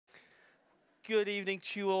Good evening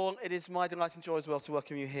to you all. It is my delight and joy as well to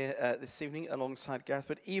welcome you here this evening alongside Gareth,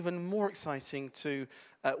 but even more exciting to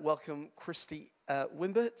welcome Christy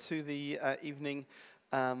Wimber to the evening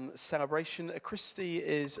celebration. Christy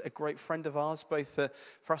is a great friend of ours, both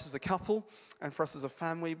for us as a couple and for us as a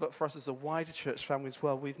family, but for us as a wider church family as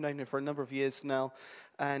well. We've known her for a number of years now.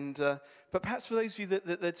 And but perhaps for those of you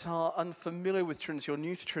that are unfamiliar with Trinity or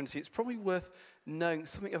new to Trinity, it's probably worth knowing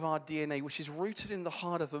something of our DNA, which is rooted in the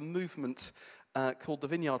heart of a movement called the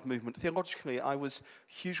Vineyard Movement. Theologically, I was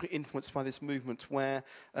hugely influenced by this movement where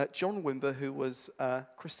John Wimber, who was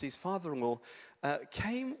Christy's father-in-law,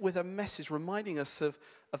 came with a message reminding us of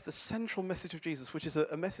the central message of Jesus, which is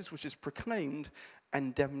a message which is proclaimed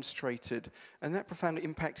and demonstrated. And that profoundly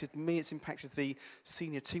impacted me. It's impacted the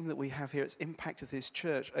senior team that we have here. It's impacted this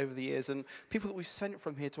church over the years and people that we've sent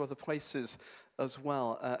from here to other places as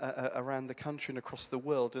well around the country and across the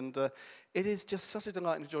world. And it is just such a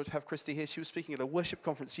delight and a joy to have Christy here. She was speaking at a worship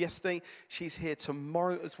conference yesterday. She's here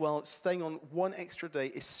tomorrow as well, staying on one extra day,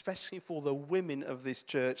 especially for the women of this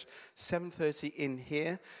church, 7:30 in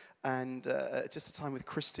here. And just a time with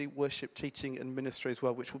Christy, worship, teaching, and ministry as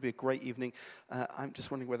well, which will be a great evening. I'm just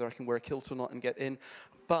wondering whether I can wear a kilt or not and get in.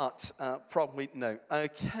 But probably no.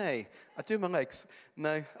 Okay. I do my legs.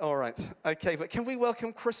 No? All right. Okay. But can we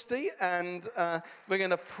welcome Christy? And we're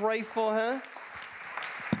going to pray for her.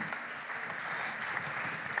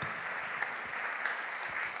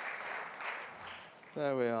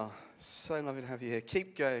 There we are. So lovely to have you here.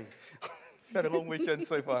 Keep going. You've had a long weekend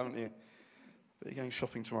so far, haven't you? But you're going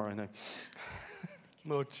shopping tomorrow, I know.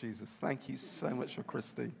 Lord Jesus, thank you so much for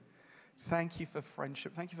Christy. Thank you for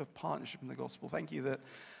friendship. Thank you for partnership in the gospel. Thank you that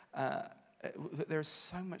there is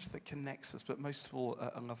so much that connects us, but most of all,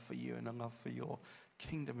 a love for you and a love for your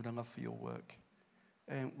kingdom and a love for your work.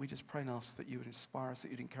 And we just pray and ask that you would inspire us, that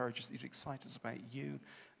you'd encourage us, that you'd excite us about you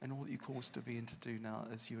and all that you call us to be and to do now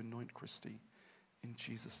as you anoint Christy. In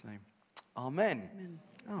Jesus' name. Amen. Amen.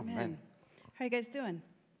 Amen. Amen. How are you guys doing?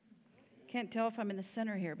 Can't tell if I'm in the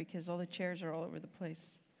center here because all the chairs are all over the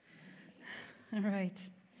place. All right.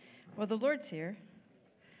 Well, the Lord's here.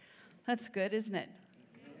 That's good, isn't it?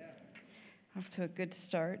 Off to a good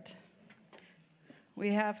start.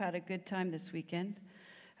 We have had a good time this weekend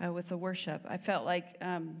with the worship. I felt like,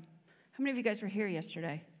 how many of you guys were here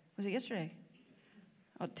yesterday? Was it yesterday?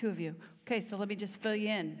 Oh, 2 of you. Okay, so let me just fill you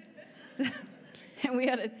in.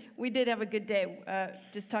 And we did have a good day,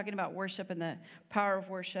 just talking about worship and the power of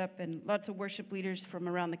worship, and lots of worship leaders from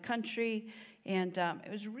around the country. And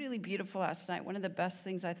it was really beautiful last night. One of the best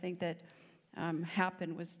things I think that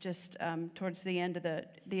happened was just towards the end of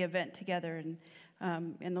the event together,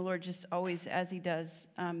 and the Lord just always, as He does,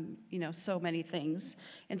 so many things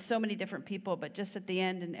and so many different people. But just at the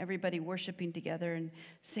end, and everybody worshiping together and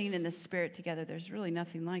singing in the Spirit together, there's really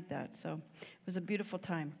nothing like that. So it was a beautiful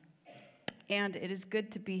time. And it is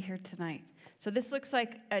good to be here tonight. So this looks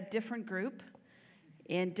like a different group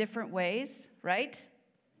in different ways, right?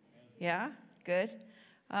 Yeah, good.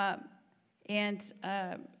 And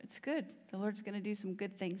it's good. The Lord's going to do some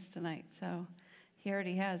good things tonight. So He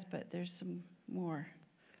already has, but there's some more,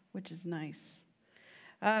 which is nice.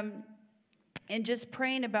 And just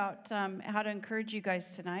praying about how to encourage you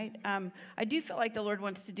guys tonight. I do feel like the Lord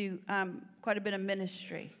wants to do quite a bit of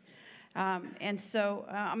ministry. And so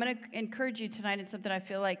I'm going to encourage you tonight in something I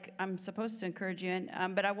feel like I'm supposed to encourage you in,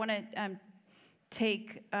 but I want to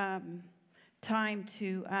take time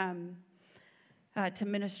to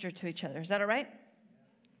minister to each other. Is that all right?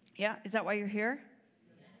 Yeah? Is that why you're here?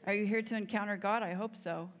 Are you here to encounter God? I hope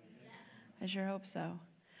so. I sure hope so.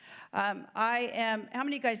 How many of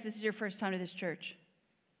you guys, this is your first time to this church?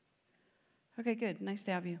 Okay, good. Nice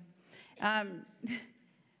to have you.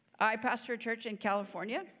 I pastor a church in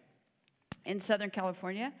California. In Southern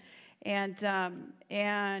California, and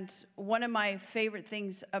one of my favorite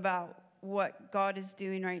things about what God is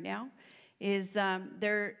doing right now is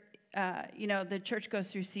the church goes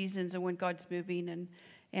through seasons of when God's moving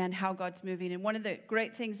and how God's moving. And one of the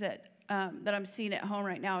great things that I'm seeing at home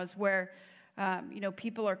right now is where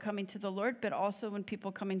people are coming to the Lord, but also when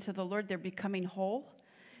people coming to the Lord, they're becoming whole.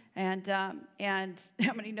 And how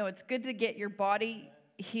many know it's good to get your body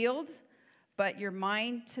healed? But your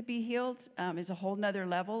mind to be healed is a whole nother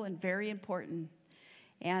level and very important.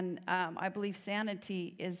 And I believe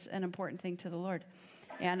sanity is an important thing to the Lord.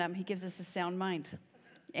 And He gives us a sound mind.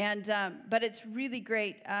 And but it's really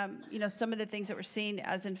great, some of the things that we're seeing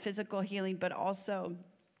as in physical healing, but also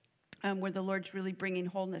where the Lord's really bringing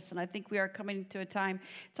wholeness. And I think we are coming to a time,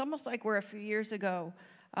 it's almost like we're a few years ago,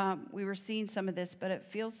 we were seeing some of this, but it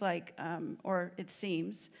feels like, or it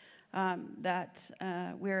seems,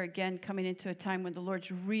 that we're again coming into a time when the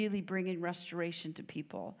Lord's really bringing restoration to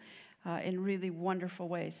people in really wonderful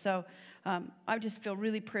ways. So I just feel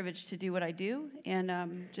really privileged to do what I do,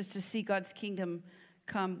 and just to see God's kingdom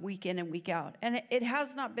come week in and week out. And it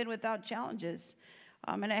has not been without challenges,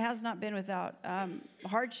 and it has not been without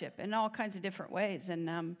hardship in all kinds of different ways. And,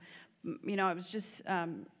 I was just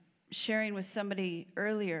sharing with somebody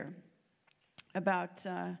earlier about,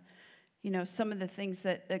 some of the things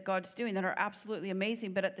that God's doing that are absolutely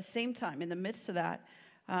amazing. But at the same time, in the midst of that,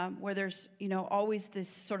 where there's, always this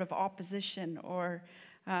sort of opposition or,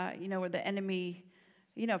 where the enemy,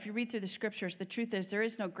 if you read through the scriptures, the truth is there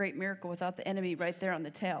is no great miracle without the enemy right there on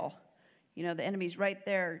the tail. The enemy's right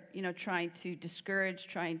there, trying to discourage,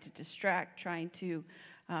 trying to distract, trying to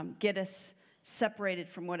get us separated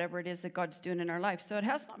from whatever it is that God's doing in our life. So it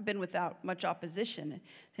has not been without much opposition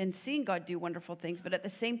and seeing God do wonderful things. But at the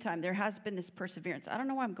same time, there has been this perseverance. I don't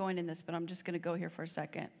know why I'm going in this, but I'm just going to go here for a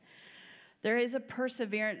second. There is a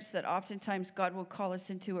perseverance that oftentimes God will call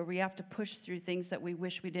us into where we have to push through things that we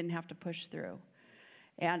wish we didn't have to push through.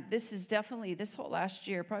 And this is definitely, this whole last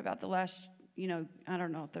year, probably about the last,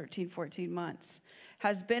 13, 14 months,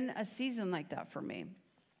 has been a season like that for me,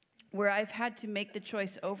 where I've had to make the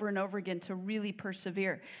choice over and over again to really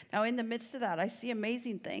persevere. Now, in the midst of that, I see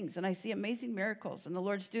amazing things, and I see amazing miracles, and the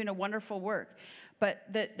Lord's doing a wonderful work.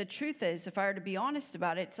 But the truth is, if I were to be honest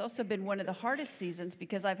about it, it's also been one of the hardest seasons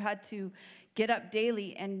because I've had to get up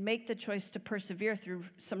daily and make the choice to persevere through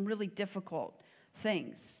some really difficult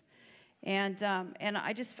things. And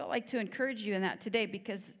I just felt like to encourage you in that today,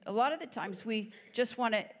 because a lot of the times we just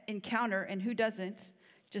want to encounter, and who doesn't,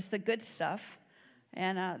 just the good stuff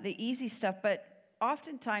and the easy stuff. But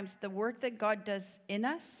oftentimes the work that God does in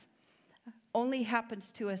us only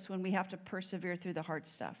happens to us when we have to persevere through the hard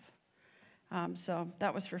stuff. So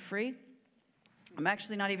that was for free. I'm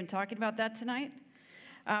actually not even talking about that tonight.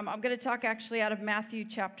 I'm going to talk actually out of Matthew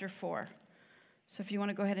chapter 4. So if you want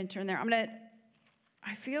to go ahead and turn there. I'll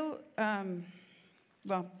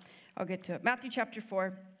get to it. Matthew chapter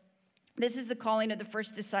 4. This is the calling of the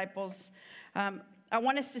first disciples. I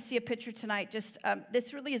want us to see a picture tonight.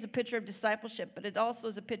 This really is a picture of discipleship, but it also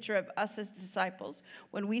is a picture of us as disciples.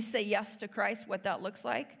 When we say yes to Christ, what that looks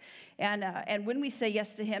like. And when we say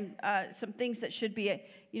yes to him, some things that should be,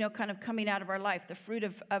 kind of coming out of our life, the fruit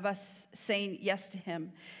of us saying yes to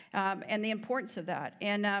him, and the importance of that.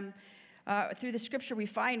 And through the scripture, we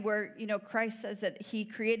find where, Christ says that he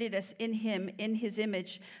created us in him, in his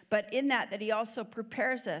image, but in that he also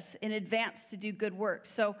prepares us in advance to do good works.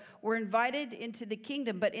 So we're invited into the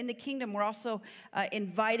kingdom, but in the kingdom, we're also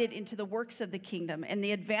invited into the works of the kingdom and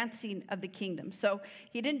the advancing of the kingdom. So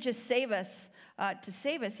he didn't just save us to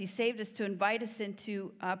save us. He saved us to invite us in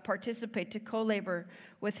to participate, to co-labor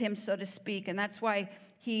with him, so to speak. And that's why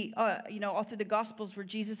he, all through the Gospels where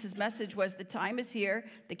Jesus' message was, the time is here,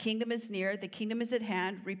 the kingdom is near, the kingdom is at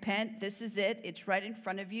hand, repent, this is it, it's right in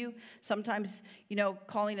front of you. Sometimes,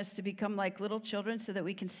 calling us to become like little children so that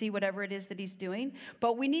we can see whatever it is that he's doing.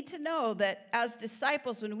 But we need to know that as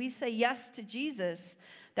disciples, when we say yes to Jesus,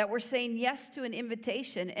 that we're saying yes to an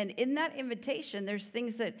invitation. And in that invitation, there's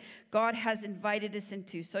things that God has invited us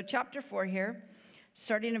into. So chapter 4 here,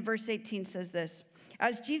 starting in verse 18, says this.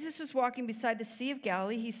 As Jesus was walking beside the Sea of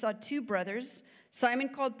Galilee, he saw two brothers, Simon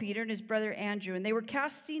called Peter and his brother Andrew, and they were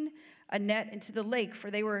casting a net into the lake, for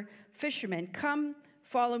they were fishermen. Come,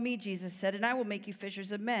 follow me, Jesus said, and I will make you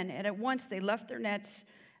fishers of men. And at once they left their nets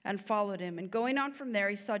and followed him. And going on from there,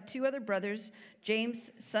 he saw two other brothers, James,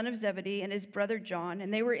 son of Zebedee, and his brother John,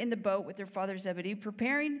 and they were in the boat with their father Zebedee,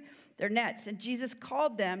 preparing their nets. And Jesus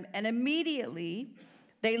called them, and immediately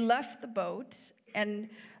they left the boat and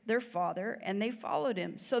their father, and they followed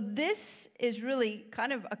him. So this is really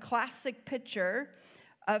kind of a classic picture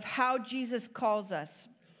of how Jesus calls us.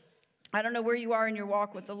 I don't know where you are in your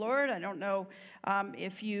walk with the Lord. I don't know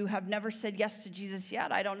if you have never said yes to Jesus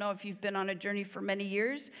yet. I don't know if you've been on a journey for many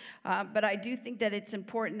years. But I do think that it's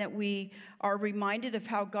important that we are reminded of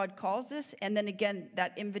how God calls us, and then again,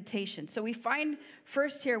 that invitation. So we find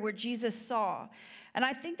first here where Jesus saw. And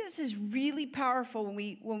I think this is really powerful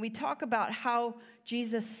when we talk about how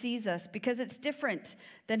Jesus sees us, because it's different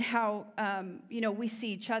than how, we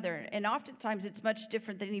see each other. And oftentimes it's much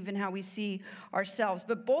different than even how we see ourselves.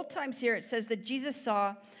 But both times here it says that Jesus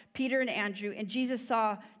saw Peter and Andrew, and Jesus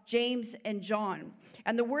saw James and John.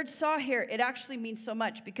 And the word saw here, it actually means so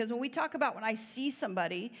much, because when we talk about when I see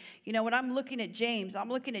somebody, when I'm looking at James,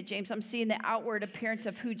 I'm seeing the outward appearance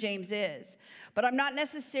of who James is. But I'm not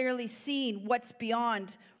necessarily seeing what's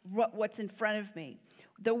beyond what's in front of me.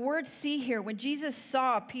 the word see here, when Jesus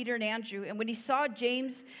saw Peter and Andrew, and when he saw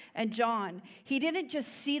James and John, he didn't just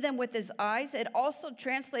see them with his eyes. It also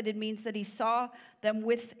translated means that he saw them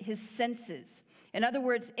with his senses. In other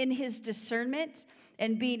words, in his discernment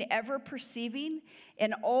and being ever perceiving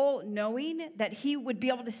and all knowing, that he would be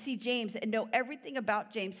able to see James and know everything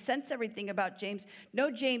about James, sense everything about James,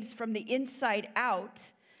 know James from the inside out.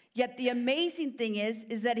 Yet the amazing thing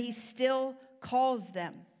is that he still calls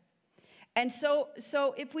them. And so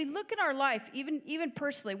if we look at our life, even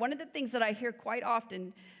personally, one of the things that I hear quite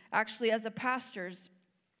often, actually as a pastor, is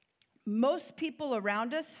most people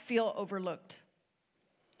around us feel overlooked.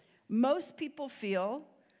 Most people feel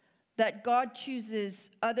that God chooses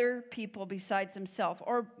other people besides himself.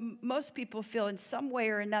 Or most people feel in some way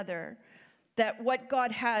or another that what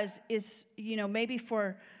God has is, maybe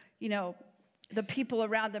for, the people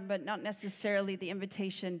around them, but not necessarily the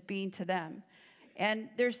invitation being to them. And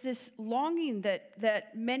there's this longing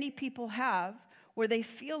that many people have where they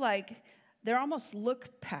feel like they're almost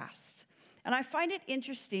looked past. And I find it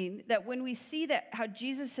interesting that when we see that how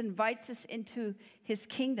Jesus invites us into his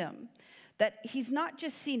kingdom, that he's not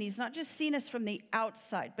just seen us from the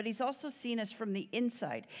outside, but he's also seen us from the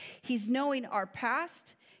inside. He's knowing our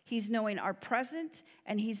past, he's knowing our present,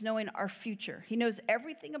 and he's knowing our future. He knows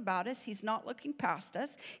everything about us. He's not looking past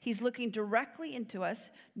us. He's looking directly into us,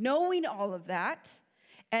 knowing all of that.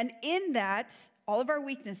 And in that, all of our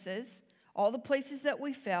weaknesses, all the places that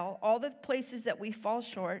we fail, all the places that we fall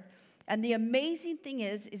short. And the amazing thing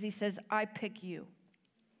is he says, I pick you.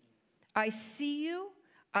 I see you.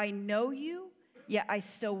 I know you, yet I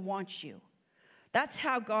still want you. That's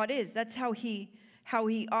how God is. That's how he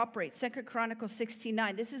operates. 2 Chronicles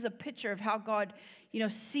 16:9. This is a picture of how God,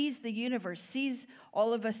 sees the universe, sees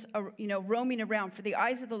all of us, roaming around. For the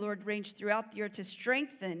eyes of the Lord range throughout the earth to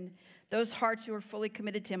strengthen those hearts who are fully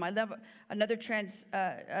committed to him. I love another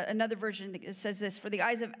version that says this: for the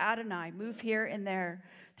eyes of Adonai move here and there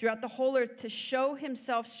throughout the whole earth to show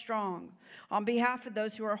himself strong on behalf of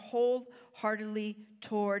those who are wholeheartedly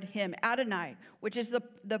toward him. Adonai, which is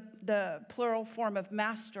the plural form of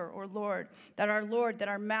master or Lord, that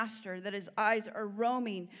our master, that his eyes are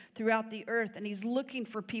roaming throughout the earth, and he's looking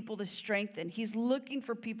for people to strengthen. He's looking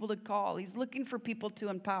for people to call. He's looking for people to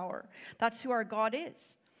empower. That's who our God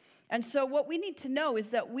is. And so what we need to know is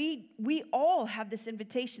that we all have this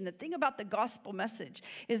invitation. The thing about the gospel message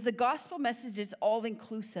is the gospel message is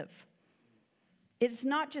all-inclusive. It's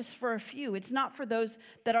not just for a few. It's not for those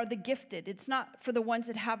that are the gifted. It's not for the ones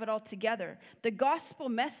that have it all together. The gospel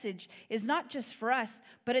message is not just for us,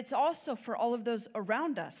 but it's also for all of those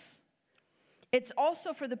around us. It's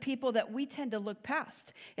also for the people that we tend to look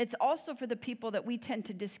past. It's also for the people that we tend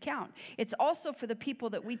to discount. It's also for the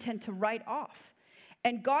people that we tend to write off.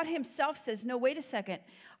 And God himself says, no, wait a second.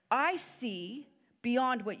 I see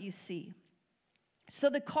beyond what you see. So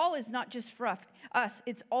the call is not just for us.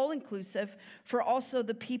 It's all-inclusive for also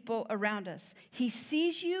the people around us. He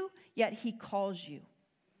sees you, yet he calls you.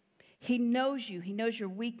 He knows you. He knows your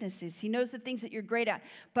weaknesses. He knows the things that you're great at.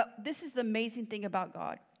 But this is the amazing thing about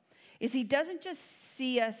God, is he doesn't just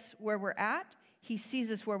see us where we're at. He sees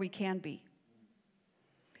us where we can be.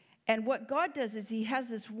 And what God does is he has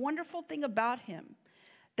this wonderful thing about him,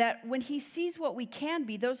 that when he sees what we can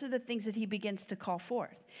be, those are the things that he begins to call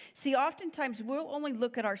forth. See, oftentimes we'll only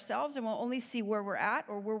look at ourselves and we'll only see where we're at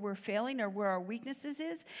or where we're failing or where our weaknesses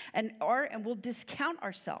is and we'll discount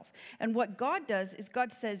ourselves. And what God does is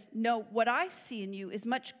God says, no, what I see in you is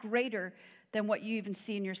much greater than what you even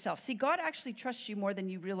see in yourself. See, God actually trusts you more than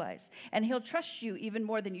you realize. And he'll trust you even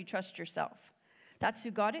more than you trust yourself. That's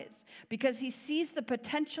who God is. Because he sees the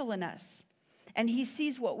potential in us. And he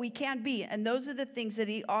sees what we can be. And those are the things that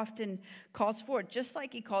he often calls forth, just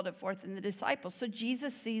like he called it forth in the disciples. So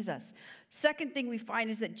Jesus sees us. Second thing we find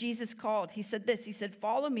is that Jesus called. He said this. He said,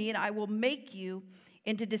 follow me and I will make you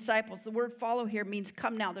into disciples. The word follow here means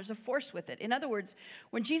come now. There's a force with it. In other words,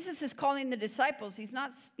 when Jesus is calling the disciples, he's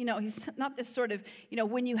not this sort of,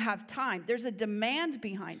 when you have time. There's a demand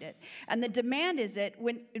behind it. And the demand is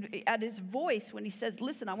at his voice, when he says,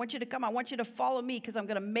 listen, I want you to come. I want you to follow me because I'm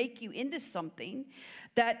going to make you into something.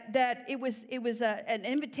 That it was an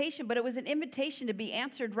invitation, but it was an invitation to be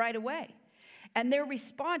answered right away. And their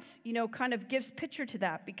response, kind of gives picture to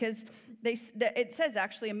that, because it says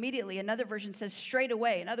actually immediately. Another version says straight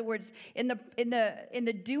away. In other words, in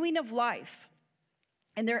the doing of life,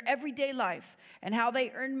 in their everyday life, and how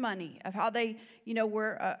they earn money, of how they,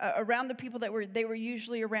 were around the people that they were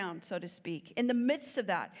usually around, so to speak. In the midst of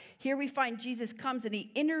that, here we find Jesus comes and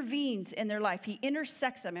he intervenes in their life. He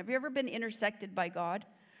intersects them. Have you ever been intersected by God?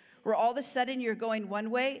 where all of a sudden you're going one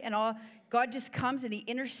way and God just comes and he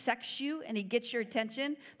intersects you and he gets your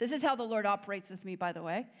attention. This is how the Lord operates with me, by the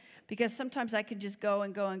way, because sometimes I can just go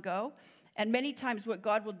and go and go. And many times what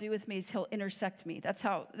God will do with me is he'll intersect me. That's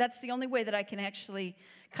the only way that I can actually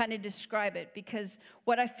kind of describe it, because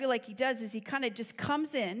what I feel like he does is he kind of just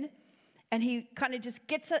comes in and he kind of just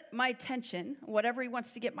gets my attention, whatever he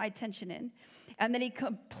wants to get my attention in, and then he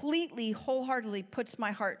completely, wholeheartedly puts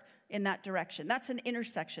my heart in that direction. That's an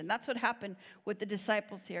intersection. That's what happened with the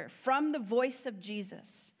disciples here. From the voice of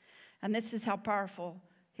Jesus, and this is how powerful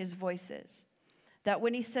his voice is, that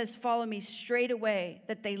when he says, follow me straight away,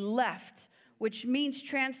 that they left, which means,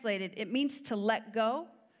 translated, it means to let go.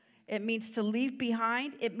 It means to leave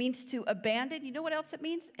behind. It means to abandon. You know what else it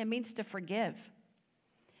means? It means to forgive.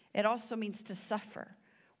 It also means to suffer.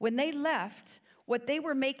 When they left, what they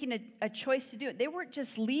were making a choice to do, they weren't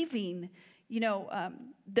just leaving,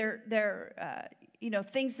 their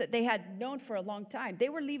things that they had known for a long time. They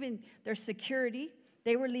were leaving their security.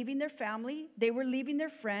 They were leaving their family. They were leaving their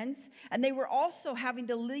friends. And they were also having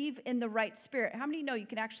to leave in the right spirit. How many know you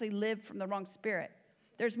can actually live from the wrong spirit?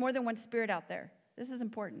 There's more than one spirit out there. This is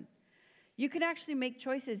important. You can actually make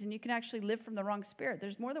choices and you can actually live from the wrong spirit.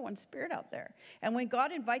 There's more than one spirit out there. And when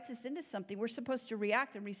God invites us into something, we're supposed to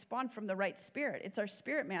react and respond from the right spirit. It's our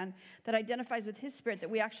spirit man that identifies with his spirit that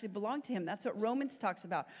we actually belong to him. That's what Romans talks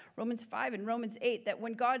about. Romans 5 and Romans 8, that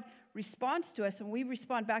when God responds to us and we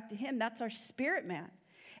respond back to him, that's our spirit man.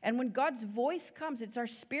 And when God's voice comes, it's our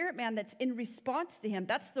spirit man that's in response to him.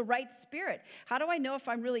 That's the right spirit. How do I know if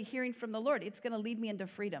I'm really hearing from the Lord? It's going to lead me into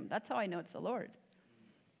freedom. That's how I know it's the Lord.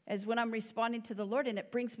 As when I'm responding to the Lord and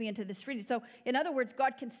it brings me into this freedom. So in other words,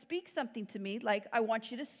 God can speak something to me like, I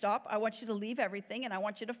want you to stop, I want you to leave everything, and I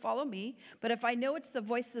want you to follow me. But if I know it's the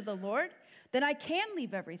voice of the Lord, then I can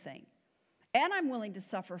leave everything. And I'm willing to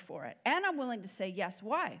suffer for it. And I'm willing to say yes.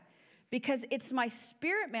 Why? Because it's my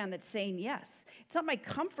spirit man that's saying yes. It's not my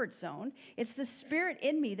comfort zone. It's the spirit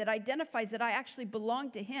in me that identifies that I actually belong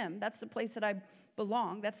to him. That's the place that I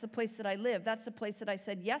belong. That's the place that I live. That's the place that I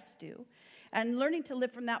said yes to. And learning to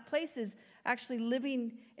live from that place is actually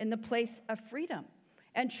living in the place of freedom.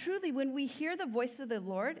 And truly, when we hear the voice of the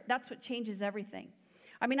Lord, that's what changes everything.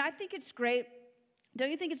 I mean, I think it's great.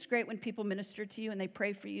 Don't you think it's great when people minister to you and they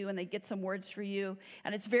pray for you and they get some words for you?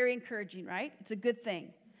 And it's very encouraging, right? It's a good thing.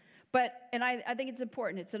 And I think it's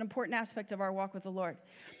important. It's an important aspect of our walk with the Lord.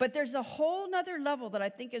 But there's a whole nother level that I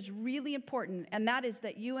think is really important, and that is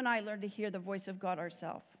that you and I learn to hear the voice of God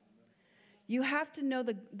ourselves. You have to know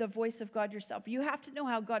the voice of God yourself. You have to know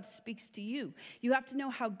how God speaks to you. You have to know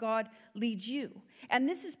how God leads you. And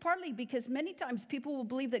this is partly because many times people will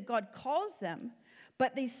believe that God calls them,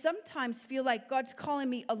 but they sometimes feel like God's calling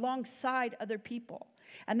me alongside other people.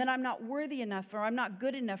 And then I'm not worthy enough, or I'm not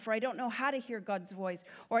good enough, or I don't know how to hear God's voice,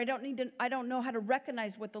 or I don't know how to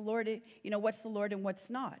recognize what the Lord, what's the Lord and what's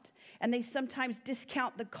not. And they sometimes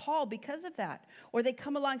discount the call because of that. Or they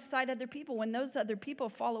come alongside other people. When those other people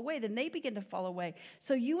fall away, then they begin to fall away.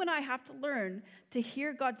 So you and I have to learn to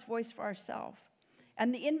hear God's voice for ourselves.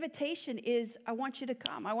 And the invitation is, I want you to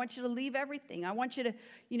come. I want you to leave everything. I want you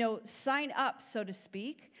to, sign up, so to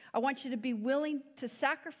speak. I want you to be willing to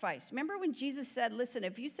sacrifice. Remember when Jesus said, listen,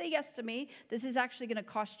 if you say yes to me, this is actually going to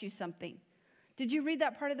cost you something. Did you read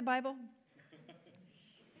that part of the Bible?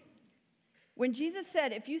 When Jesus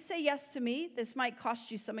said, if you say yes to me, this might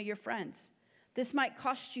cost you some of your friends. This might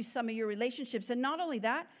cost you some of your relationships. And not only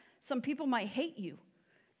that, some people might hate you.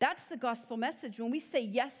 That's the gospel message. When we say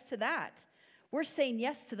yes to that, we're saying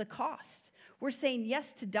yes to the cost. We're saying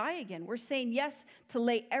yes to die again. We're saying yes to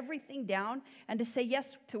lay everything down and to say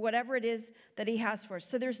yes to whatever it is that he has for us.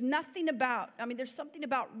 So there's something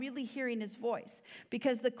about really hearing his voice,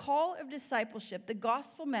 because the call of discipleship, the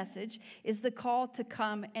gospel message, is the call to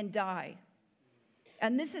come and die.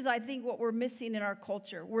 And this is, I think, what we're missing in our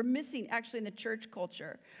culture. We're missing, actually, in the church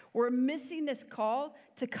culture. We're missing this call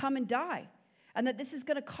to come and die. And that this is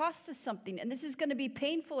going to cost us something. And this is going to be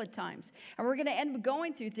painful at times. And we're going to end up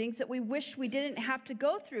going through things that we wish we didn't have to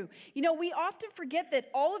go through. We often forget that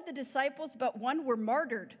all of the disciples but one were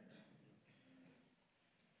martyred.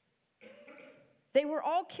 They were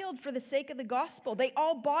all killed for the sake of the gospel. They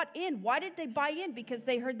all bought in. Why did they buy in? Because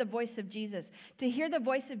they heard the voice of Jesus. To hear the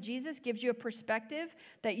voice of Jesus gives you a perspective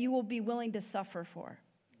that you will be willing to suffer for.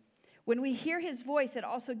 When we hear his voice, it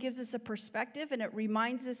also gives us a perspective, and it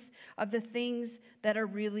reminds us of the things that are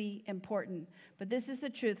really important. But this is the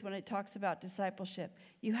truth when it talks about discipleship.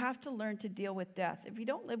 You have to learn to deal with death. If you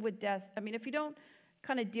don't live with death, if you don't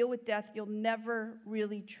kind of deal with death, you'll never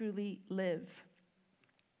really, truly live.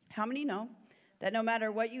 How many know that no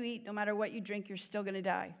matter what you eat, no matter what you drink, you're still going to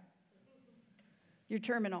die? You're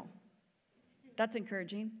terminal. That's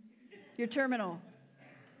encouraging. You're terminal.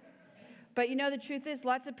 But you know, the truth is,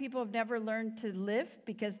 lots of people have never learned to live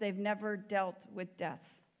because they've never dealt with death.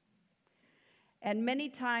 And many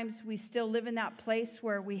times we still live in that place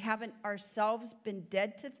where we haven't ourselves been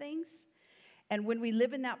dead to things. And when we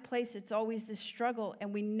live in that place, it's always this struggle,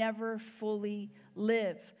 and we never fully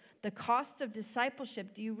live. The cost of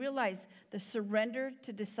discipleship, do you realize the surrender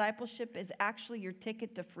to discipleship is actually your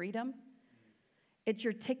ticket to freedom? It's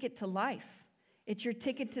your ticket to life. It's your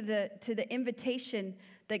ticket to the invitation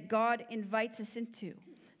that God invites us into.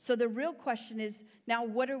 So the real question is, now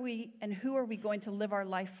what are we and who are we going to live our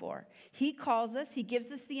life for? He calls us. He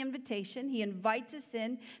gives us the invitation. He invites us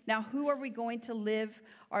in. Now who are we going to live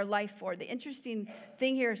our life for? The interesting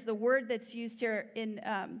thing here is the word that's used here in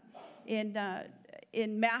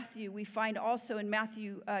Matthew. We find also in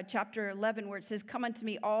Matthew chapter 11 where it says, "Come unto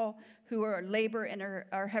me all who are labor and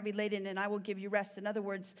are heavy laden, and I will give you rest." In other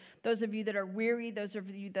words, those of you that are weary, those of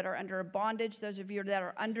you that are under a bondage, those of you that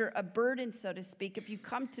are under a burden, so to speak, if you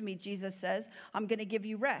come to me, Jesus says, I'm going to give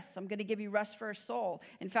you rest. I'm going to give you rest for our soul.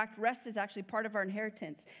 In fact, rest is actually part of our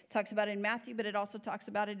inheritance. It talks about it in Matthew, but it also talks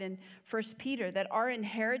about it in 1 Peter, that our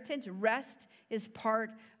inheritance, rest, is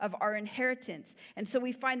part of our inheritance. And so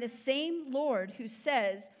we find the same Lord who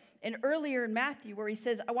says, and earlier in Matthew, where he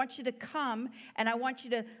says, I want you to come and I want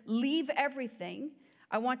you to leave everything.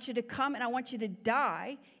 I want you to come and I want you to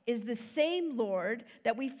die, is the same Lord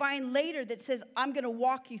that we find later that says, I'm going to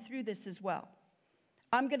walk you through this as well.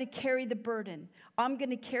 I'm going to carry the burden. I'm going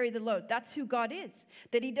to carry the load. That's who God is.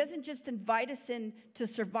 That he doesn't just invite us in to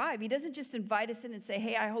survive. He doesn't just invite us in and say,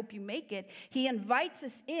 hey, I hope you make it. He invites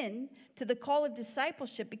us in to the call of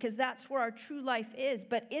discipleship because that's where our true life is.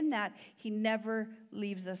 But in that, he never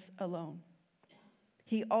leaves us alone.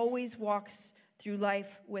 He always walks through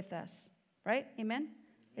life with us. Right? Amen?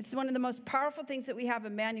 It's one of the most powerful things that we have,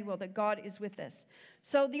 Emmanuel, that God is with us.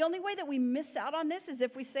 So the only way that we miss out on this is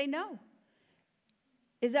if we say no.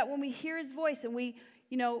 Is that when we hear his voice and we,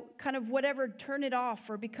 kind of whatever, turn it off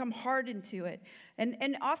or become hardened to it.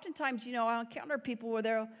 And oftentimes, I'll encounter people where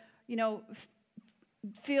they'll,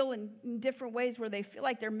 feel in different ways where they feel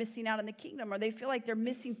like they're missing out on the kingdom, or they feel like they're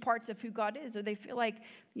missing parts of who God is, or they feel like,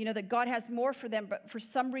 that God has more for them, but for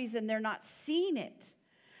some reason they're not seeing it.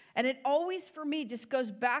 And it always, for me, just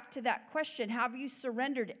goes back to that question, have you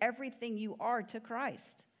surrendered everything you are to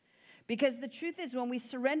Christ? Because the truth is, when we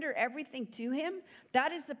surrender everything to him,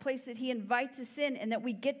 that is the place that he invites us in and that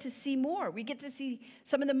we get to see more. We get to see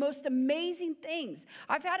some of the most amazing things.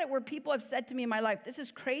 I've had it where people have said to me in my life, this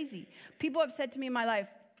is crazy. People have said to me in my life,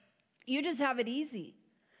 you just have it easy.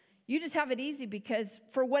 You just have it easy because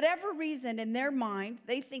for whatever reason in their mind,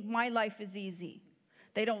 they think my life is easy.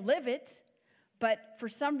 They don't live it. But for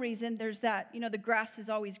some reason, there's that, the grass is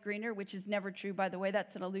always greener, which is never true, by the way.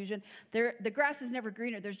 That's an illusion. The grass is never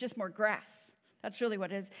greener. There's just more grass. That's really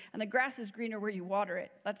what it is. And the grass is greener where you water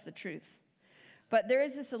it. That's the truth. But there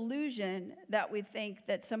is this illusion that we think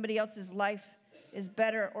that somebody else's life is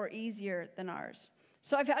better or easier than ours.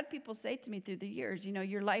 So I've had people say to me through the years,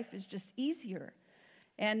 your life is just easier.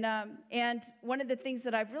 And one of the things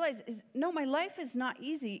that I've realized is, no, my life is not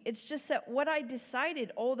easy. It's just that what I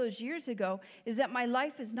decided all those years ago is that my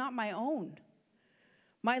life is not my own.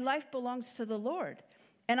 My life belongs to the Lord.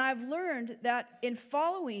 And I've learned that in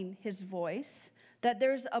following his voice, that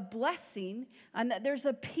there's a blessing and that there's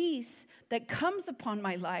a peace that comes upon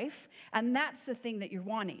my life, and that's the thing that you're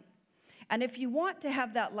wanting. And if you want to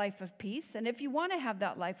have that life of peace, and if you want to have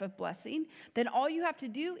that life of blessing, then all you have to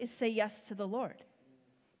do is say yes to the Lord.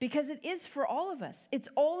 Because it is for all of us. It's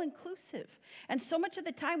all inclusive. And so much of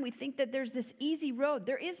the time we think that there's this easy road.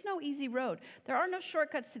 There is no easy road. There are no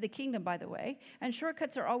shortcuts to the kingdom, by the way. And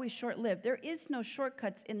shortcuts are always short-lived. There is no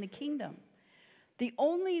shortcuts in the kingdom. The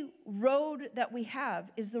only road that we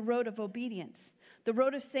have is the road of obedience. The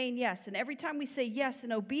road of saying yes. And every time we say yes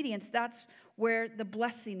in obedience, that's where the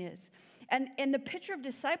blessing is. And the picture of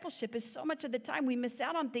discipleship is so much of the time we miss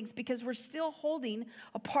out on things because we're still holding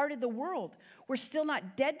a part of the world. We're still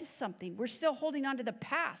not dead to something. We're still holding on to the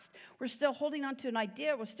past. We're still holding on to an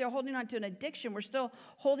idea. We're still holding on to an addiction. We're still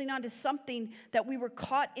holding on to something that we were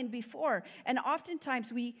caught in before. And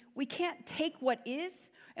oftentimes we can't take what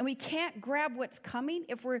is and we can't grab what's coming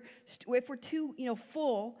if we're too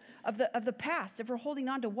full of the past, if we're holding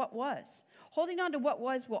on to what was. Holding on to what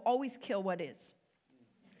was will always kill what is.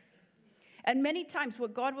 And many times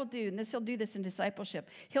what God will do, and he'll do this in discipleship,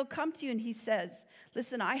 he'll come to you and he says,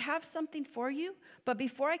 listen, I have something for you, but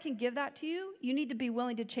before I can give that to you, you need to be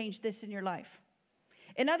willing to change this in your life.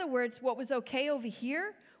 In other words, what was okay over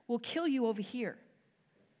here will kill you over here.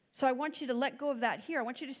 So I want you to let go of that here. I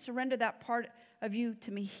want you to surrender that part of you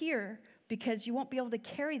to me here because you won't be able to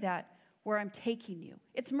carry that where I'm taking you.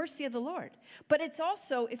 It's mercy of the Lord. But it's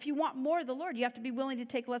also, if you want more of the Lord, you have to be willing to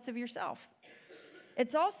take less of yourself.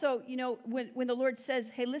 It's also, when the Lord says,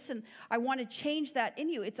 hey, listen, I want to change that in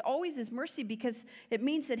you, it's always his mercy because it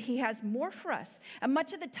means that he has more for us. And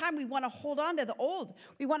much of the time we want to hold on to the old.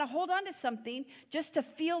 We want to hold on to something just to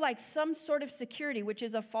feel like some sort of security, which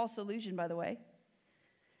is a false illusion, by the way.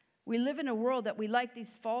 We live in a world that we like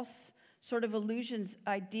these false sort of illusions,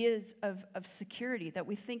 ideas of security that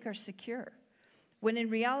we think are secure, when in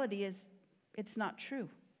reality it's not true.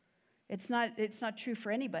 It's not true for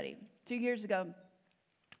anybody. 2 years ago,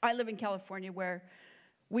 I live in California where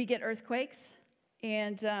we get earthquakes,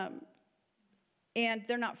 and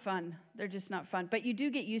they're not fun. They're just not fun. But you do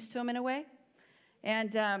get used to them in a way,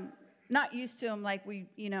 and not used to them like we,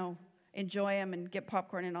 enjoy them and get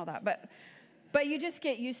popcorn and all that. But you just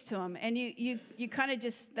get used to them, and you kind of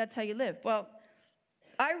just, that's how you live. Well,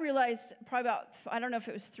 I realized probably about, I don't know if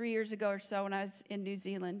it was 3 years ago or so when I was in New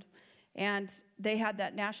Zealand, and they had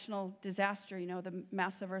that national disaster, the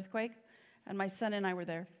massive earthquake. And my son and I were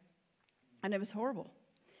there, and it was horrible.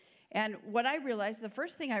 And what I realized, the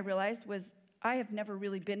first thing I realized was I have never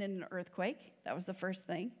really been in an earthquake. That was the first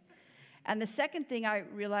thing. And the second thing I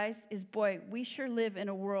realized is, boy, we sure live in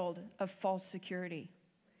a world of false security.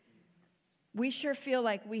 We sure feel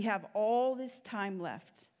like we have all this time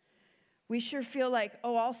left. We sure feel like,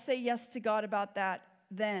 oh, I'll say yes to God about that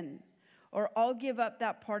then. Or I'll give up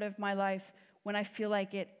that part of my life when I feel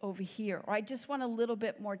like it over here, or I just want a little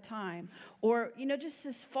bit more time, or, just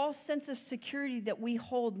this false sense of security that we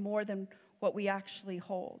hold more than what we actually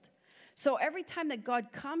hold. So every time that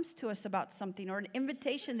God comes to us about something, or an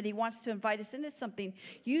invitation that he wants to invite us into something,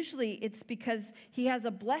 usually it's because he has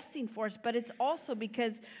a blessing for us, but it's also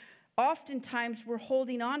because oftentimes we're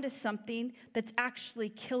holding on to something that's actually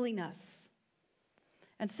killing us.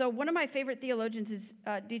 And so one of my favorite theologians is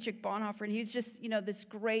Dietrich Bonhoeffer, and he's just, this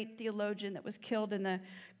great theologian that was killed in the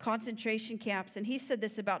concentration camps. And he said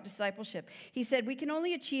this about discipleship. He said, we can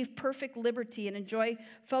only achieve perfect liberty and enjoy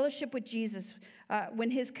fellowship with Jesus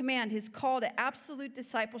when his command, his call to absolute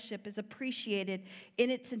discipleship is appreciated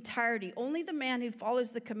in its entirety. Only the man who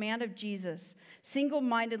follows the command of Jesus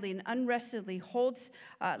single-mindedly and unrestedly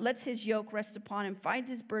lets his yoke rest upon him, finds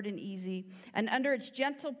his burden easy, and under its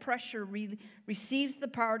gentle pressure receives the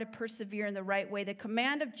power to persevere in the right way. The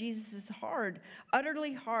command of Jesus is hard,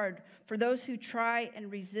 utterly hard for those who try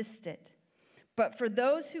and resist it. But for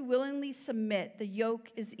those who willingly submit, the yoke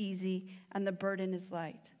is easy and the burden is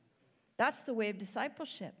light. That's the way of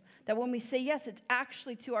discipleship. That when we say yes, it's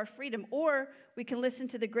actually to our freedom. Or we can listen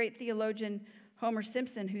to the great theologian Homer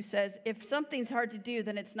Simpson, who says, if something's hard to do,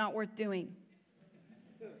 then it's not worth doing.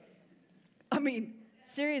 I mean,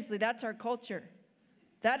 seriously, that's our culture.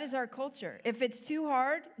 That is our culture. If it's too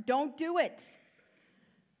hard, don't do it.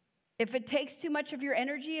 If it takes too much of your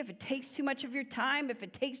energy, if it takes too much of your time, if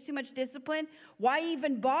it takes too much discipline, why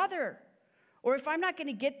even bother? Or if I'm not going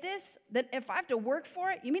to get this, then if I have to work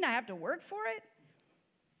for it, you mean I have to work for it?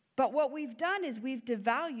 But what we've done is we've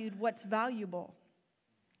devalued what's valuable.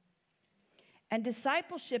 And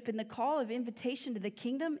discipleship in the call of invitation to the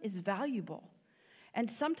kingdom is valuable. And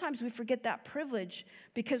sometimes we forget that privilege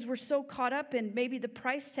because we're so caught up in maybe the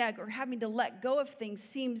price tag or having to let go of things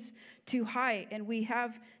seems too high, and we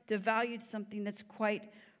have devalued something that's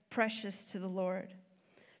quite precious to the Lord.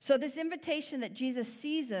 So this invitation that Jesus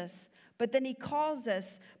sees us, but then he calls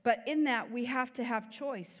us, but in that we have to have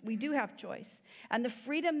choice. We do have choice. And the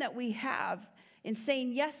freedom that we have in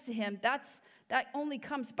saying yes to him, that only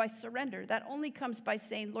comes by surrender. That only comes by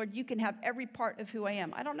saying, Lord, you can have every part of who I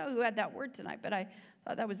am. I don't know who had that word tonight, but I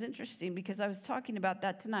thought that was interesting because I was talking about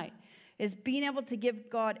that tonight, is being able to give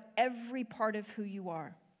God every part of who you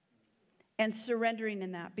are and surrendering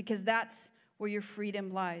in that, because that's where your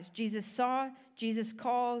freedom lies. Jesus saw, Jesus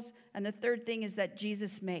calls, and the third thing is that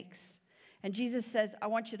Jesus makes. And Jesus says, I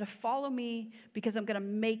want you to follow me because I'm going to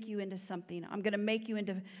make you into something. I'm going to make you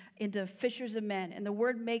into fishers of men. And the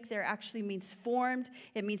word make there actually means formed.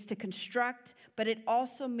 It means to construct, but it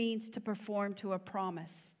also means to perform to a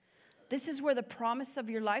promise. This is where the promise of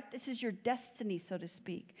your life, this is your destiny, so to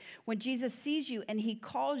speak. When Jesus sees you and he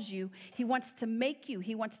calls you, he wants to make you.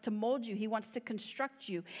 He wants to mold you. He wants to construct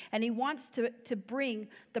you. And he wants to bring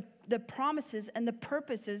the promises and the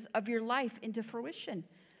purposes of your life into fruition.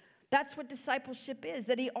 That's what discipleship is,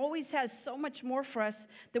 that he always has so much more for us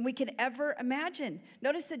than we can ever imagine.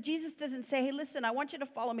 Notice that Jesus doesn't say, hey, listen, I want you to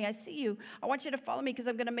follow me. I see you. I want you to follow me because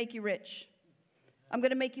I'm going to make you rich. I'm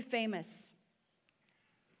going to make you famous.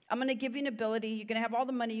 I'm going to give you an ability. You're going to have all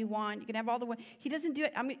the money you want. You can have all the. He doesn't do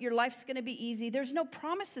it. Your life's going to be easy. There's no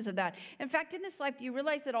promises of that. In fact, in this life, do you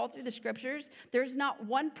realize that all through the scriptures, there's not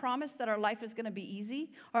one promise that our life is going to be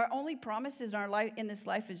easy? Our only promise in our life in this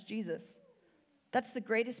life is Jesus. That's the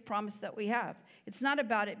greatest promise that we have. It's not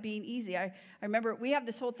about it being easy. I remember we have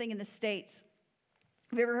this whole thing in the States.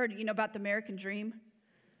 Have you ever heard, about the American dream?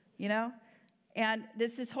 And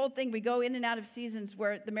this whole thing, we go in and out of seasons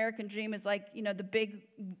where the American dream is like, the big,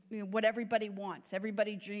 what everybody wants.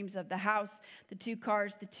 Everybody dreams of the house, the 2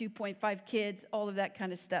 cars, the 2.5 kids, all of that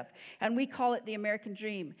kind of stuff. And we call it the American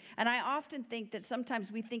dream. And I often think that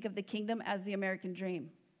sometimes we think of the kingdom as the American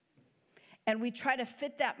dream. And we try to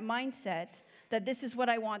fit that mindset that this is what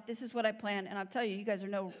I want, this is what I plan. And I'll tell you, you guys are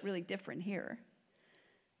no really different here.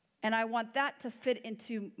 And I want that to fit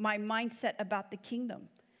into my mindset about the kingdom.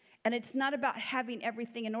 And it's not about having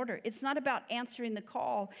everything in order. It's not about answering the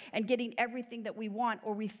call and getting everything that we want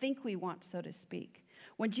or we think we want, so to speak.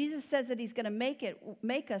 When Jesus says that he's going to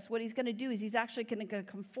make us, what he's going to do is he's actually going to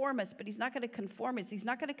conform us, but he's not going to conform us. He's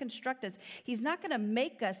not going to construct us. He's not going to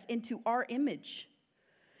make us into our image.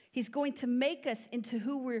 He's going to make us into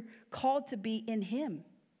who we're called to be in him.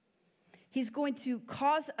 He's going to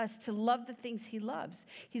cause us to love the things he loves.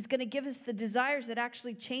 He's going to give us the desires that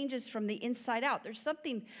actually change us from the inside out. There's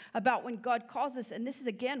something about when God calls us, and this is,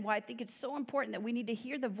 again, why I think it's so important that we need to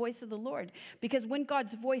hear the voice of the Lord. Because when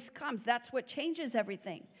God's voice comes, that's what changes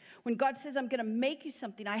everything. When God says, I'm going to make you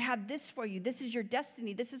something, I have this for you, this is your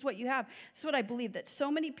destiny, this is what you have. This is what I believe, that so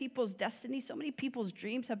many people's destiny, so many people's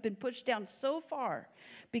dreams have been pushed down so far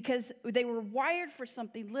because they were wired for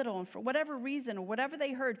something little, and for whatever reason or whatever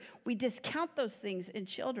they heard, we discount those things in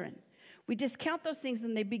children. We discount those things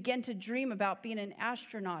and they begin to dream about being an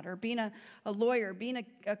astronaut or being a lawyer, being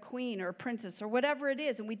a queen or a princess or whatever it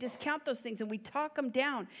is. And we discount those things and we talk them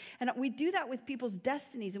down. And we do that with people's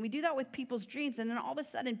destinies and we do that with people's dreams. And then all of a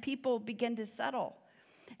sudden people begin to settle.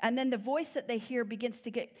 And then the voice that they hear begins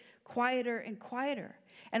to get quieter and quieter.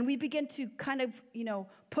 And we begin to kind of,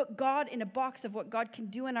 put God in a box of what God can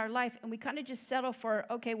do in our life. And we kind of just settle for,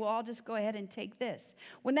 okay, well, I'll just go ahead and take this.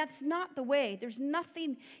 When that's not the way, there's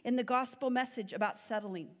nothing in the gospel message about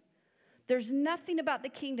settling. There's nothing about the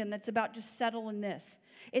kingdom that's about just settle in this.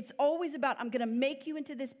 It's always about, I'm going to make you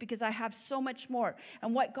into this because I have so much more.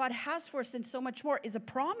 And what God has for us and so much more is a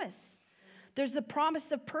promise. There's the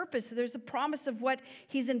promise of purpose. There's the promise of what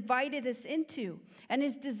he's invited us into. And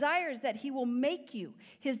his desire is that he will make you.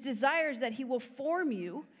 His desire is that he will form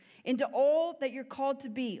you into all that you're called to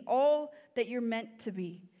be, all that you're meant to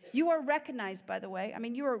be. You are recognized, by the way. I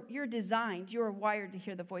mean, you're designed, you are wired to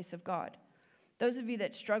hear the voice of God. Those of you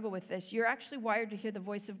that struggle with this, you're actually wired to hear the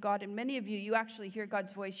voice of God. And many of you, you actually hear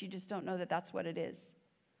God's voice. You just don't know that that's what it is.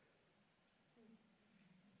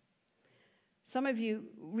 Some of you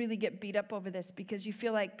really get beat up over this because you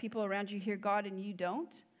feel like people around you hear God and you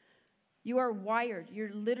don't. You are wired.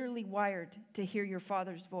 You're literally wired to hear your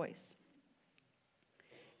Father's voice.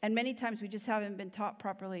 And many times we just haven't been taught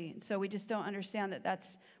properly. And so we just don't understand that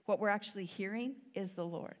that's what we're actually hearing is the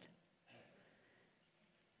Lord.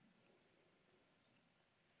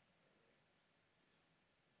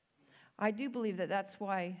 I do believe that that's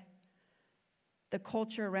why the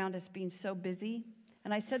culture around us being so busy.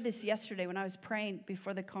 And I said this yesterday when I was praying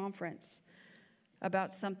before the conference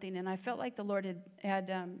about something, and I felt like the Lord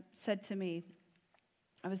had said to me,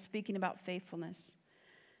 I was speaking about faithfulness,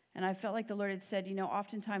 and I felt like the Lord had said,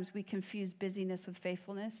 oftentimes we confuse busyness with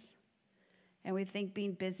faithfulness, and we think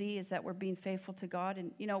being busy is that we're being faithful to God,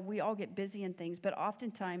 and, we all get busy in things, but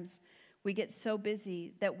oftentimes we get so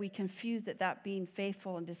busy that we confuse that being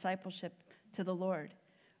faithful and discipleship to the Lord.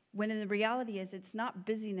 When in the reality is, it's not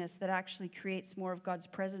busyness that actually creates more of God's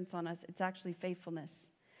presence on us. It's actually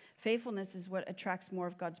faithfulness. Faithfulness is what attracts more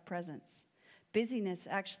of God's presence. Busyness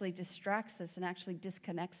actually distracts us and actually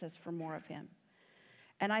disconnects us from more of him.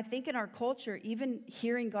 And I think in our culture, even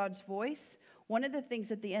hearing God's voice, one of the things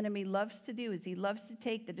that the enemy loves to do is he loves to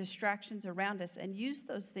take the distractions around us and use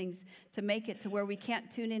those things to make it to where we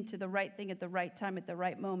can't tune into the right thing at the right time, at the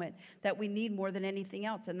right moment, that we need more than anything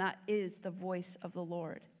else, and that is the voice of the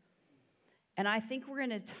Lord. And I think we're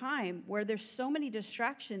in a time where there's so many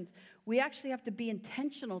distractions, we actually have to be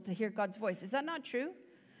intentional to hear God's voice. Is that not true?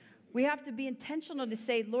 We have to be intentional to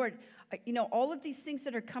say, Lord, all of these things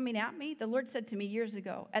that are coming at me, the Lord said to me years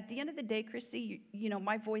ago, at the end of the day, Christy,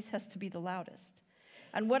 my voice has to be the loudest.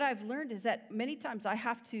 And what I've learned is that many times I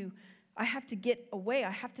have to get away.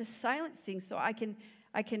 I have to silence things so I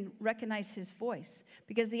can recognize his voice,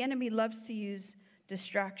 because the enemy loves to use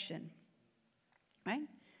distraction, right?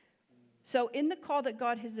 So in the call that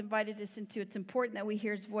God has invited us into, it's important that we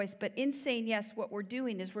hear his voice. But in saying yes, what we're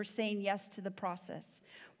doing is we're saying yes to the process.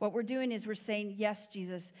 What we're doing is we're saying, yes,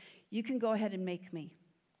 Jesus, you can go ahead and make me.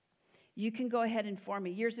 You can go ahead and form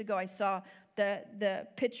me. Years ago, I saw the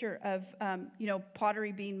picture of,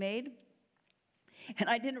 pottery being made. And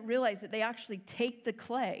I didn't realize that they actually take the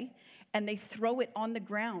clay and they throw it on the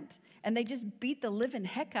ground. And they just beat the living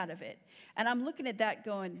heck out of it. And I'm looking at that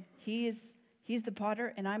going, he's the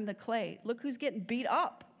potter and I'm the clay. Look who's getting beat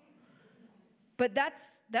up. But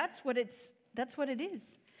that's what it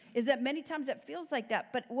is that many times it feels like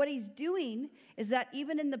that. But what he's doing is that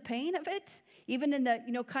even in the pain of it, even in the,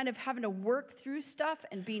 kind of having to work through stuff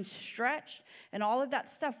and being stretched and all of that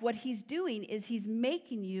stuff, what he's doing is he's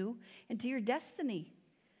making you into your destiny.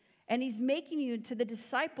 And he's making you into the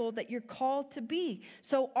disciple that you're called to be.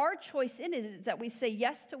 So our choice in it is that we say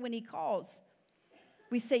yes to when he calls.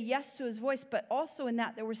 We say yes to his voice, but also in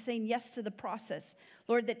that we're saying yes to the process.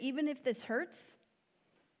 Lord, that even if this hurts,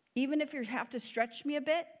 even if you have to stretch me a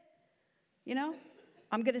bit,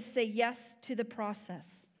 I'm going to say yes to the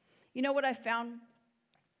process. You know what I found?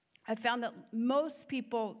 I found that most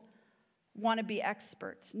people want to be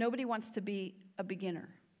experts. Nobody wants to be a beginner.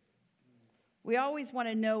 We always want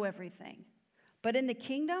to know everything. But in the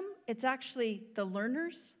kingdom, it's actually the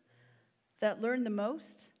learners that learn the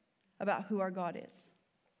most about who our God is.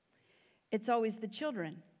 It's always the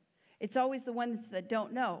children. It's always the ones that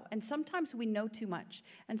don't know. And sometimes we know too much.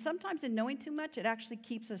 And sometimes in knowing too much, it actually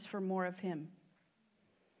keeps us from more of him.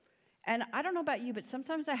 And I don't know about you, but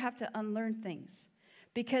sometimes I have to unlearn things.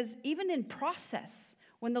 Because even in process,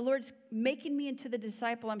 when the Lord's making me into the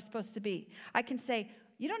disciple I'm supposed to be, I can say,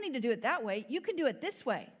 you don't need to do it that way. You can do it this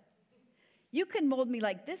way. You can mold me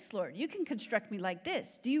like this, Lord. You can construct me like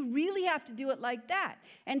this. Do you really have to do it like that?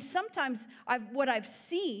 And sometimes what I've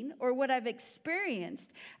seen or what I've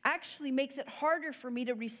experienced actually makes it harder for me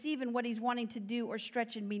to receive in what he's wanting to do or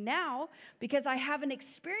stretch in me now because I haven't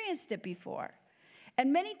experienced it before.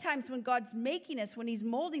 And many times when God's making us, when he's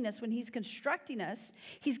molding us, when he's constructing us,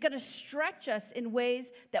 he's going to stretch us in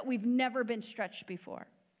ways that we've never been stretched before,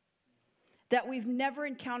 that we've never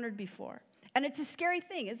encountered before. And it's a scary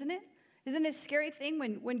thing, isn't it? Isn't it a scary thing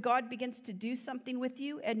when God begins to do something with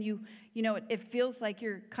you and it feels like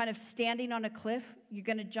you're kind of standing on a cliff, you're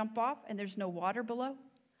going to jump off and there's no water below,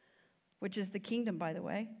 which is the kingdom, by the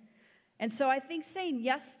way. And so I think saying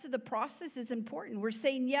yes to the process is important. We're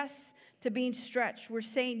saying yes to being stretched. We're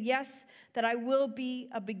saying yes that I will be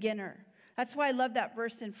a beginner. That's why I love that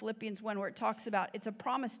verse in Philippians 1 where it talks about, it's a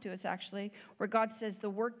promise to us actually, where God says, the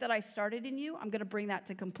work that I started in you, I'm going to bring that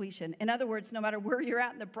to completion. In other words, no matter where you're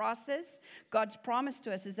at in the process, God's promise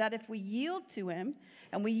to us is that if we yield to him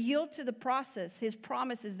and we yield to the process, his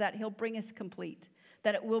promise is that he'll bring us complete,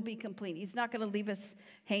 that it will be complete. He's not going to leave us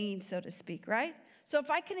hanging, so to speak, right? So if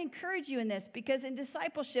I can encourage you in this, because in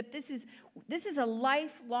discipleship, this is a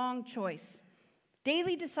lifelong choice.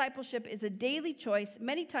 Daily discipleship is a daily choice,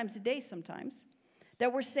 many times a day sometimes,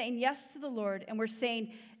 that we're saying yes to the Lord, and we're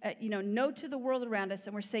saying no to the world around us,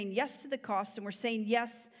 and we're saying yes to the cost, and we're saying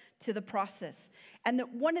yes to the process. And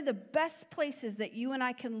that one of the best places that you and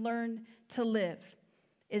I can learn to live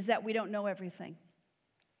is that we don't know everything.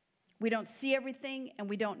 We don't see everything, and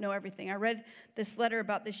we don't know everything. I read this letter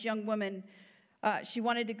about this young woman. She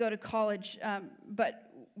wanted to go to college, but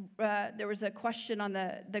there was a question on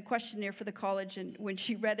the questionnaire for the college, and when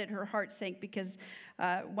she read it, her heart sank because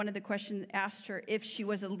one of the questions asked her if she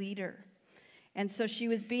was a leader. And so she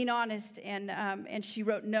was being honest, and she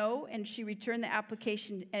wrote no, and she returned the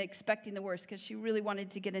application expecting the worst because she really wanted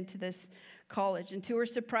to get into this college. And to her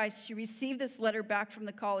surprise, she received this letter back from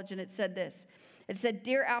the college, and it said this. It said,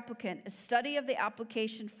 "Dear applicant, a study of the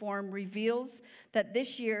application form reveals that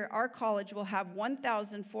this year our college will have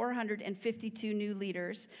 1,452 new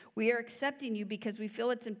leaders. We are accepting you because we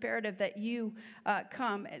feel it's imperative that you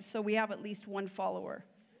come, so we have at least one follower."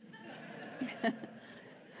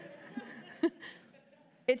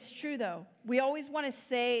 It's true, though. We always want to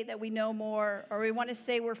say that we know more, or we want to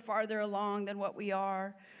say we're farther along than what we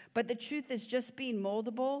are. But the truth is, just being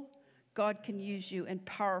moldable, God can use you in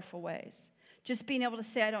powerful ways. Just being able to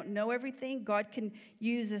say, I don't know everything, God can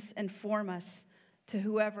use us and form us to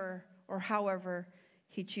whoever or however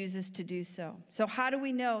he chooses to do so. So how do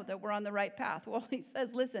we know that we're on the right path? Well, he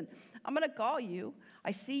says, listen, I'm going to call you.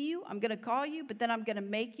 I see you. I'm going to call you, but then I'm going to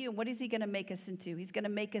make you. And what is he going to make us into? He's going to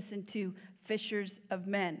make us into fishers of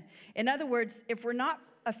men. In other words, if we're not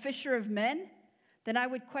a fisher of men, then I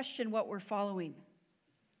would question what we're following.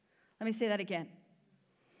 Let me say that again.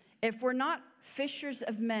 If we're not fishers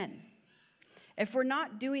of men, if we're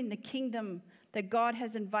not doing the kingdom that God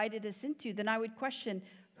has invited us into, then I would question,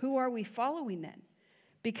 Who are we following then?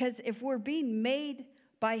 Because if we're being made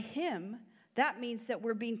by him, that means that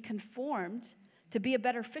we're being conformed to be a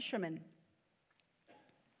better fisherman,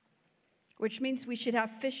 which means we should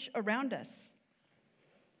have fish around us,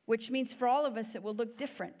 which means for all of us it will look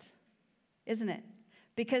different, isn't it?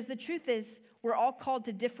 Because the truth is, we're all called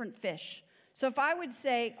to different fish. So if I would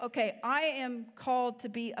say, okay, I am called to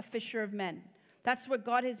be a fisher of men. That's what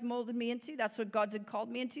God has molded me into. That's what God's called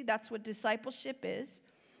me into. That's what discipleship is.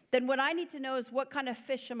 Then what I need to know is what kind of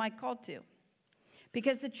fish am I called to?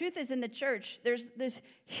 Because the truth is in the church, there's this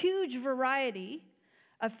huge variety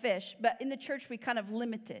of fish, but in the church we kind of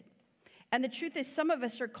limit it. And the truth is some of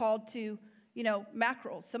us are called to,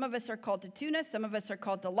 mackerel. Some of us are called to tuna. Some of us are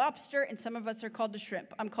called to lobster. And some of us are called to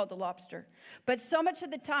shrimp. I'm called to lobster. But so much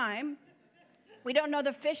of the time, we don't know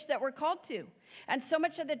the fish that we're called to. And so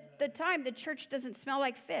much of the time, the church doesn't smell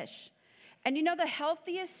like fish. And the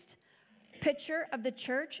healthiest picture of the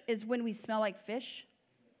church is when we smell like fish.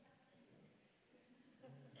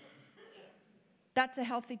 That's a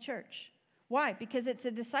healthy church. Why? Because it's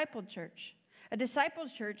a discipled church. A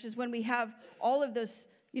discipled church is when we have all of those,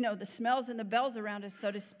 the smells and the bells around us,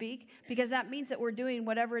 so to speak, because that means that we're doing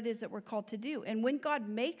whatever it is that we're called to do. And when God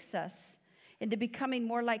makes us into becoming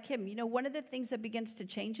more like him, one of the things that begins to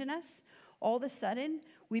change in us, all of a sudden,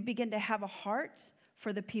 we begin to have a heart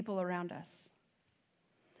for the people around us.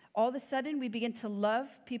 All of a sudden, we begin to love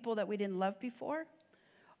people that we didn't love before.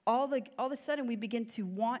 All of a sudden, we begin to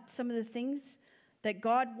want some of the things that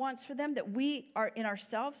God wants for them that we are in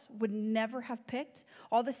ourselves would never have picked.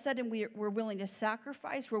 All of a sudden, we're willing to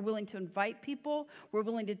sacrifice. We're willing to invite people. We're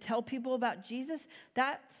willing to tell people about Jesus.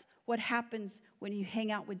 That's what happens when you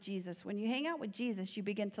hang out with Jesus. When you hang out with Jesus, you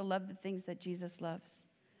begin to love the things that Jesus loves.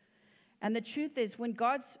 And the truth is, when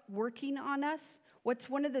God's working on us, what's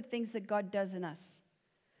one of the things that God does in us?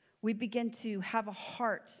 We begin to have a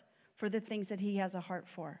heart for the things that he has a heart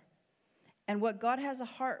for. And what God has a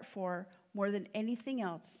heart for more than anything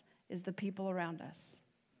else is the people around us.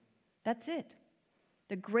 That's it.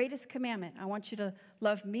 The greatest commandment. I want you to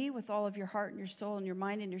love me with all of your heart and your soul and your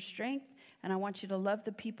mind and your strength. And I want you to love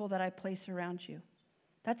the people that I place around you.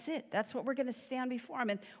 That's it. That's what we're going to stand before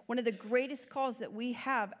him. And one of the greatest calls that we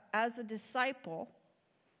have as a disciple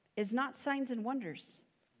is not signs and wonders.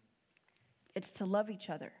 It's to love each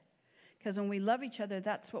other. Because when we love each other,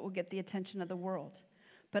 that's what will get the attention of the world.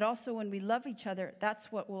 But also when we love each other,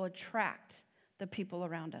 that's what will attract the people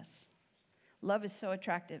around us. Love is so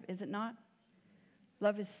attractive, is it not?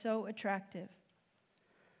 Love is so attractive.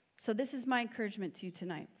 So this is my encouragement to you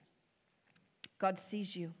tonight. God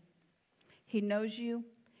sees you. He knows you.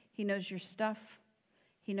 He knows your stuff.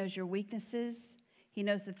 He knows your weaknesses. He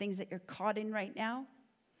knows the things that you're caught in right now.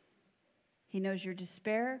 He knows your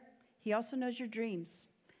despair. He also knows your dreams.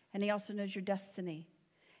 And he also knows your destiny.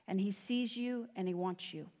 And he sees you and he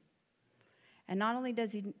wants you. And not only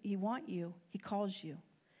does he want you, he calls you.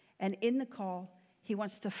 And in the call, he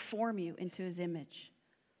wants to form you into his image.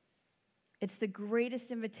 It's the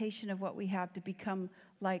greatest invitation of what we have to become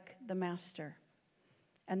like the master.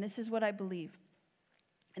 And this is what I believe.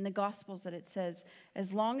 In the Gospels that it says,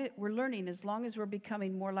 as long as we're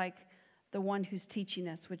becoming more like the one who's teaching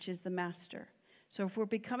us, which is the master. So if we're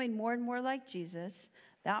becoming more and more like Jesus,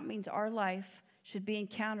 that means our life should be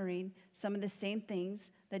encountering some of the same things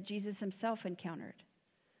that Jesus himself encountered.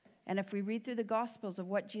 And if we read through the Gospels of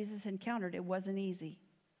what Jesus encountered, it wasn't easy.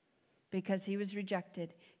 Because he was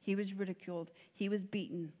rejected, he was ridiculed, he was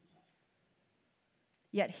beaten.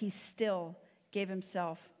 Yet he still gave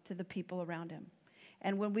himself to the people around him.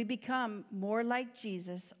 And when we become more like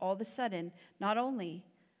Jesus, all of a sudden, not only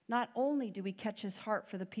do we catch his heart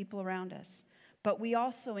for the people around us, but we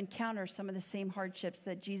also encounter some of the same hardships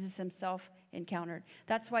that Jesus himself encountered.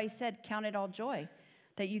 That's why he said, count it all joy,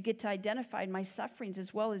 that you get to identify my sufferings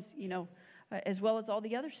as well as all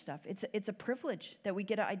the other stuff. It's a privilege that we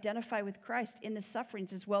get to identify with Christ in the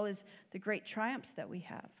sufferings as well as the great triumphs that we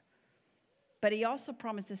have. But he also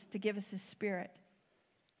promises to give us his Spirit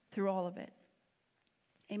through all of it.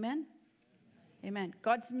 Amen? Amen.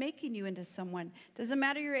 God's making you into someone. Doesn't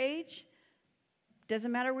matter your age.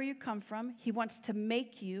 Doesn't matter where you come from. He wants to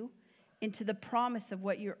make you into the promise of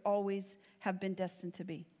what you always have been destined to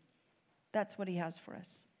be. That's what he has for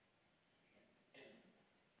us.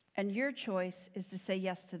 And your choice is to say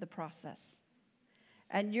yes to the process.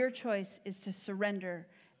 And your choice is to surrender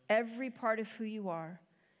every part of who you are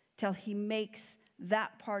till he makes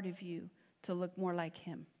that part of you to look more like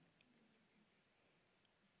him.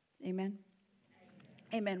 Amen?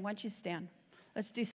 Amen. Why don't you stand? Let's do